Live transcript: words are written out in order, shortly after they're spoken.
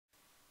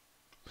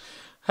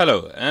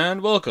Hello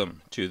and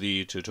welcome to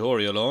the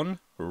tutorial on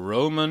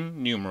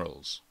Roman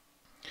numerals.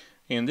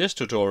 In this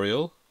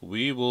tutorial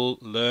we will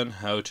learn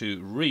how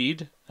to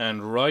read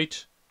and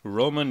write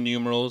Roman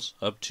numerals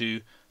up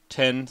to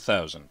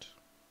 10,000.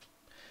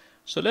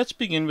 So let's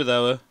begin with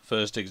our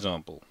first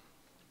example.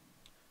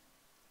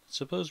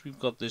 Suppose we've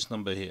got this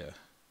number here.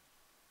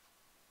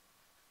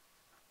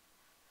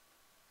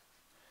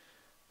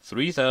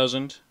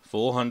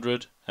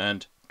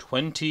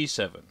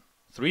 3,427.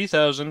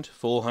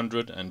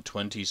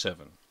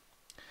 3,427.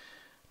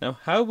 Now,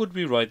 how would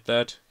we write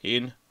that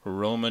in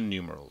Roman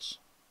numerals?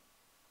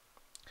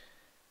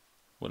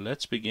 Well,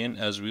 let's begin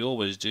as we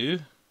always do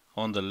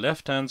on the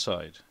left-hand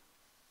side.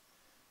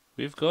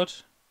 We've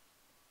got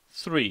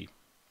 3.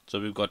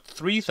 So we've got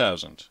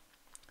 3,000.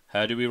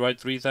 How do we write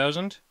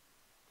 3,000?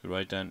 We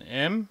write down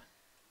M.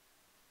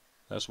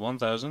 That's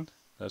 1,000.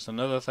 That's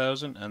another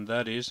 1,000, and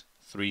that is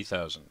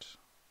 3,000.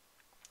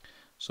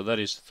 So that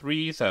is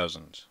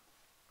 3,000.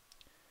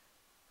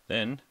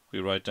 Then we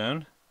write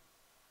down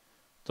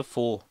the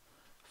 4.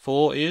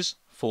 4 is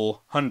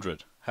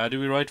 400. How do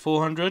we write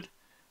 400?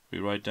 We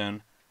write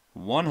down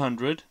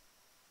 100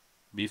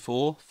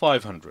 before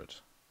 500.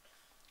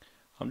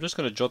 I'm just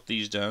going to jot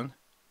these down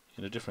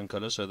in a different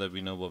color so that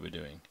we know what we're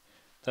doing.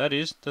 That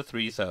is the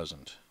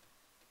 3,000.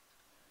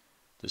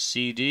 The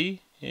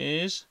CD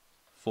is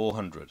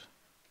 400.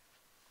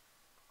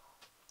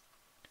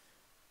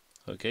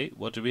 Okay,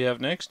 what do we have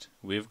next?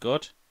 We've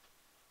got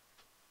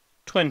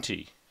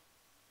 20.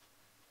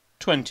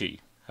 20.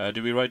 How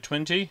do we write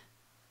 20?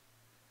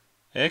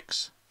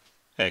 X,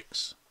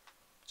 X.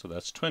 So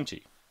that's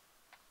 20.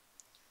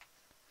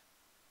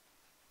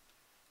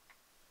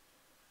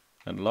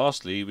 And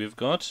lastly, we've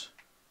got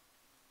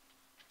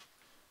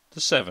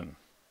the 7.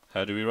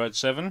 How do we write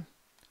 7?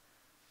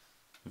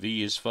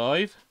 V is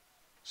 5,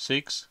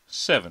 6,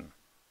 7.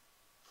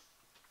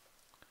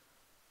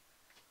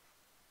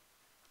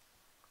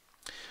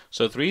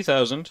 So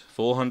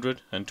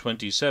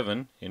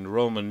 3,427 in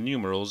Roman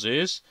numerals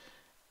is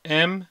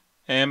M,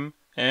 M,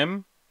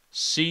 M,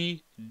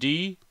 C,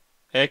 D,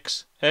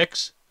 X,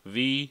 X,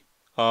 V,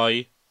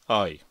 I,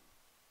 I.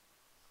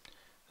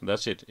 And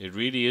that's it. It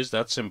really is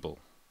that simple.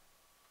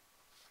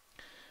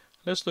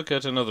 Let's look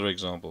at another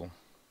example.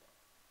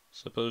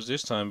 Suppose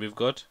this time we've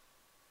got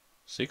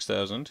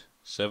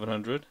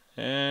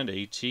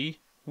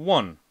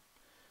 6,781.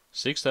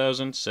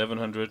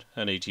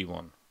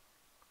 6,781.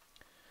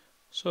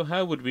 So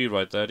how would we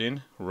write that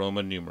in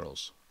Roman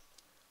numerals?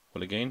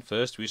 Well, again,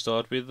 first we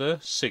start with the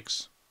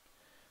 6.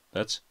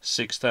 That's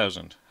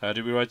 6,000. How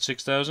do we write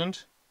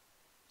 6,000?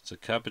 It's a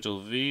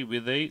capital V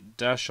with a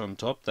dash on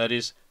top. That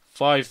is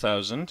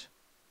 5,000.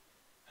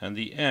 And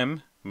the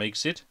M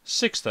makes it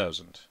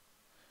 6,000.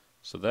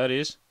 So that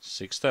is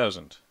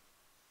 6,000.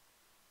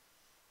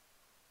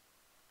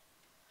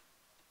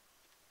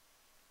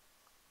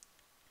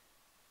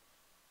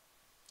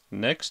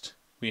 Next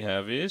we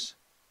have is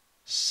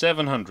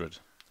 700.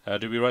 How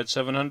do we write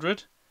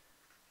 700?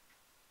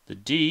 The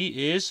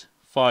D is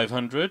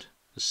 500,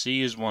 the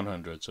C is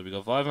 100. So we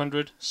got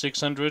 500,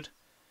 600,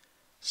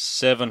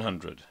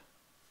 700.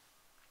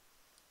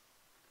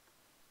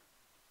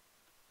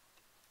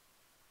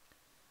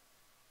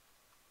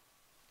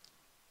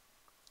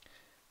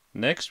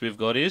 Next we've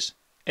got is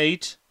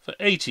 8 for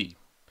 80.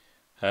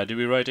 How do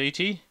we write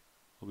 80?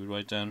 Well, we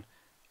write down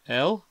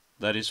L,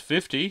 that is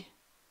 50,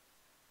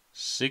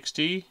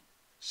 60,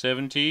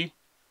 70,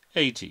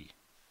 80.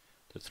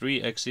 The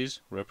 3 x's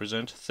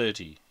represent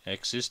 30.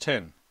 X is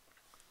 10.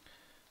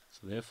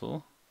 So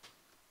therefore,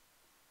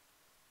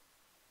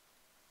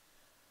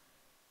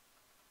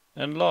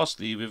 and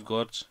lastly we've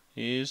got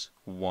is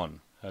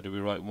 1. How do we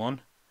write 1?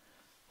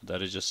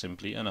 That is just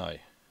simply an I.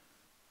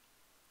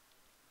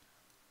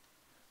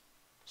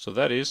 So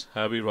that is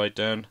how we write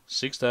down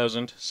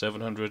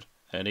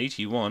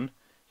 6,781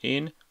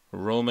 in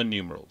Roman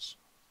numerals.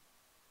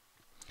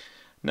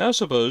 Now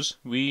suppose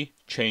we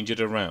change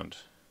it around.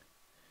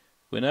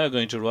 We're now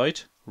going to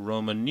write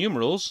Roman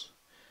numerals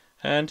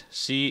and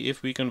see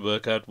if we can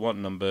work out what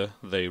number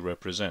they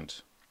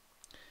represent.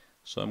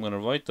 So I'm going to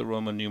write the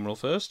Roman numeral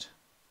first.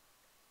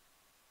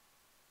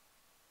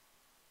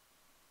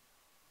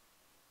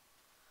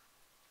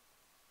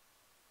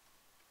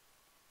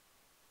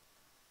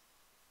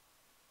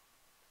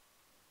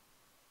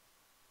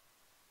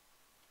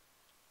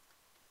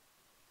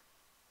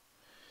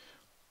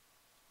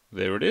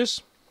 There it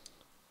is.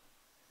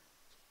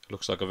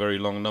 Looks like a very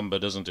long number,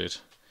 doesn't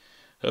it?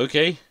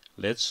 Okay,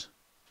 let's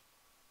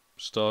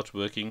start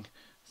working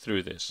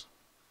through this.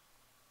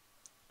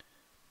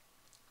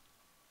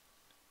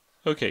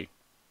 Okay.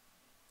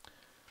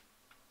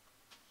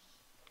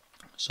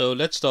 So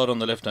let's start on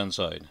the left-hand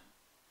side.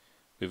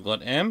 We've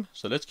got M,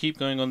 so let's keep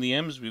going on the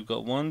M's. We've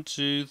got 1,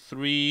 2,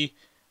 3,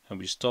 and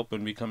we stop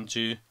when we come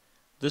to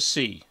the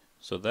C.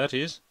 So that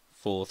is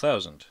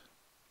 4,000.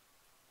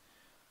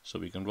 So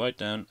we can write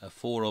down a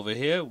 4 over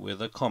here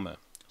with a comma.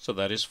 So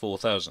that is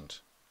 4,000.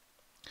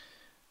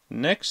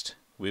 Next,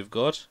 we've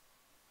got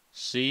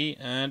C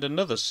and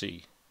another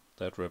C.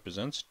 That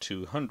represents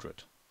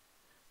 200.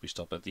 We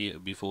stop at the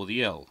before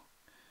the L.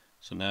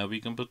 So now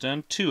we can put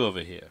down 2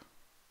 over here.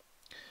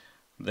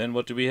 Then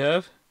what do we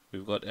have?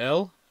 We've got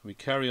L. We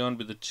carry on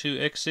with the 2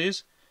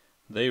 X's.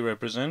 They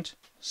represent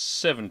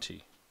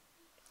 70.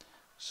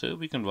 So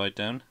we can write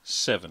down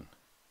 7.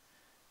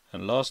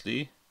 And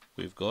lastly,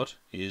 we've got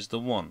is the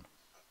 1.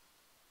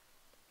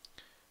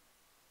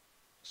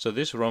 So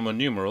this Roman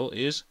numeral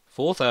is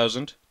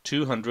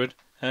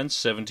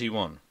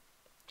 4,271.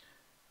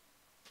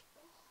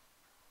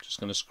 Just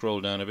going to scroll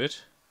down a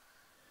bit.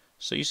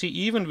 So you see,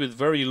 even with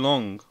very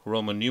long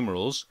Roman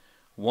numerals,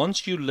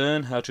 once you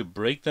learn how to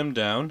break them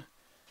down,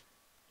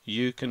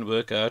 you can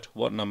work out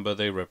what number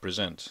they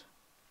represent.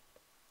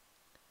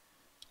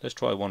 Let's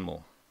try one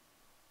more.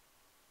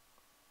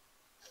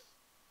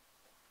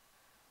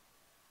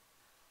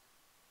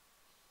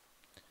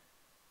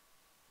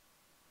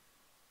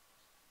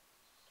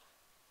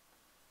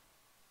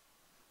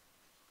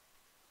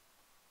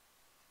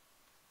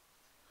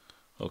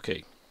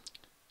 Okay,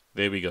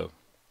 there we go.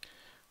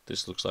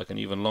 This looks like an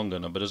even longer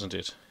number, doesn't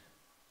it?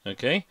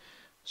 Okay,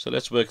 so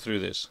let's work through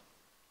this.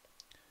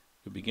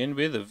 We begin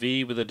with a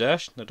V with a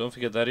dash. Now don't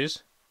forget that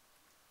is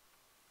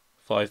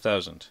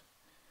 5,000.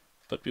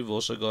 But we've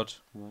also got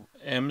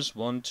M's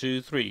 1,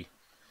 2, 3.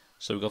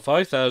 So we've got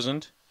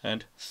 5,000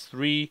 and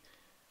 3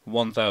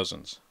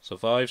 1,000s. So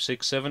 5,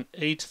 6, 7,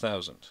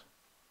 8,000.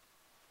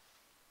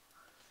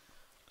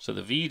 So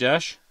the V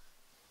dash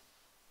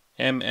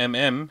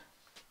MMM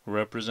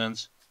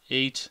represents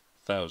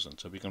 8,000.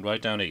 So we can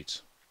write down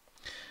 8.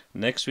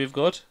 Next we've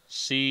got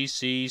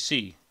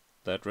CCC.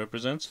 That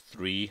represents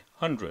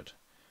 300.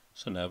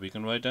 So now we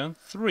can write down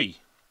 3.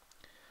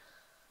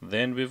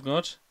 Then we've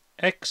got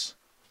X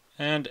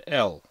and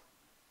L.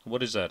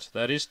 What is that?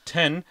 That is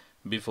 10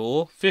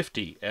 before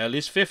 50. L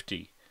is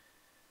 50.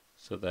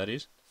 So that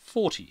is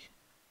 40.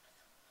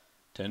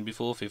 10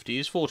 before 50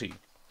 is 40.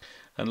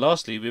 And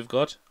lastly we've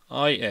got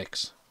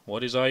IX.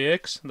 What is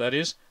IX? That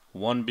is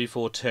 1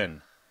 before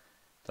 10.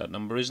 That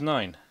number is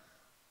 9.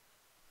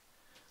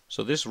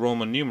 So this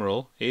Roman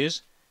numeral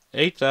is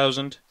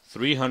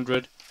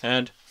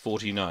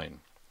 8,349.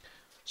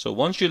 So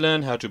once you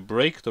learn how to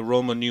break the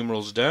Roman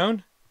numerals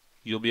down,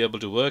 you'll be able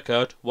to work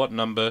out what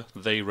number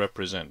they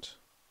represent.